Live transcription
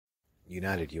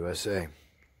United USA.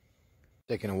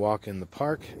 Taking a walk in the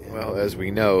park. Well, as we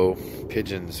know,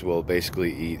 pigeons will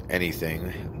basically eat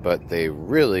anything, but they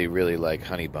really, really like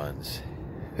honey buns.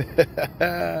 It's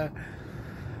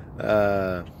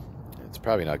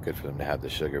probably not good for them to have the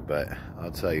sugar, but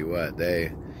I'll tell you what,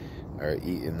 they are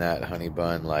eating that honey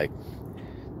bun like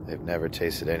they've never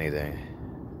tasted anything.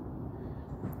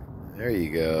 There you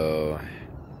go.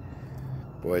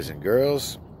 Boys and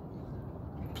girls,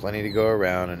 plenty to go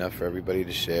around, enough for everybody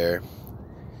to share.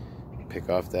 Pick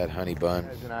off that honey bun.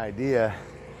 As an idea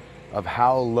of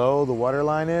how low the water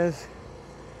line is,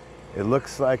 it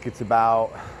looks like it's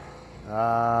about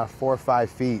 4 or 5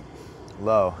 feet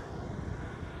low.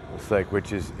 Looks like,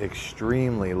 which is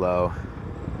extremely low.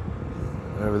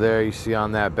 Over there, you see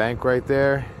on that bank right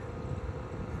there.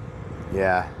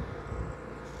 Yeah,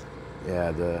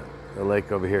 the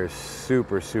lake over here is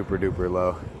super, super duper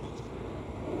low.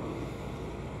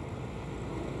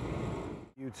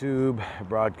 YouTube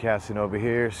broadcasting over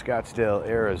here, Scottsdale,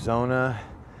 Arizona.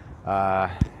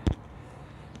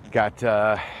 Got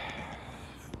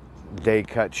day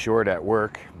cut short at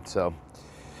work, so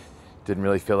didn't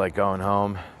really feel like going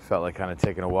home. Felt like kind of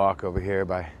taking a walk over here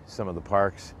by some of the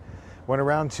parks. Went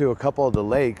around to a couple of the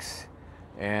lakes,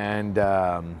 and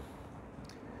the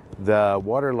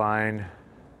water line,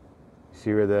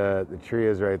 see where the tree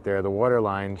is right there, the water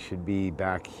line should be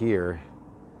back here.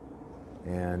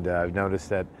 And I've noticed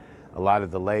that a lot of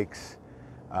the lakes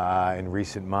in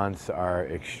recent months are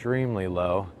extremely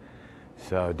low,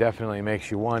 so definitely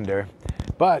makes you wonder.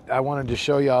 But I wanted to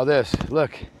show you all this.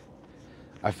 Look,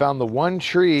 I found the one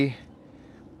tree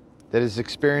that is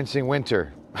experiencing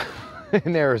winter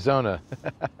in Arizona.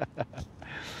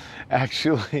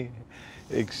 Actually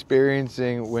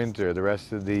experiencing winter. The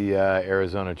rest of the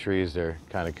Arizona trees are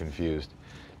kind of confused,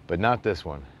 but not this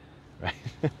one, right?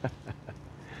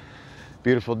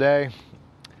 Beautiful day.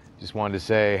 Just wanted to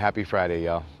say happy Friday,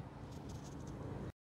 y'all.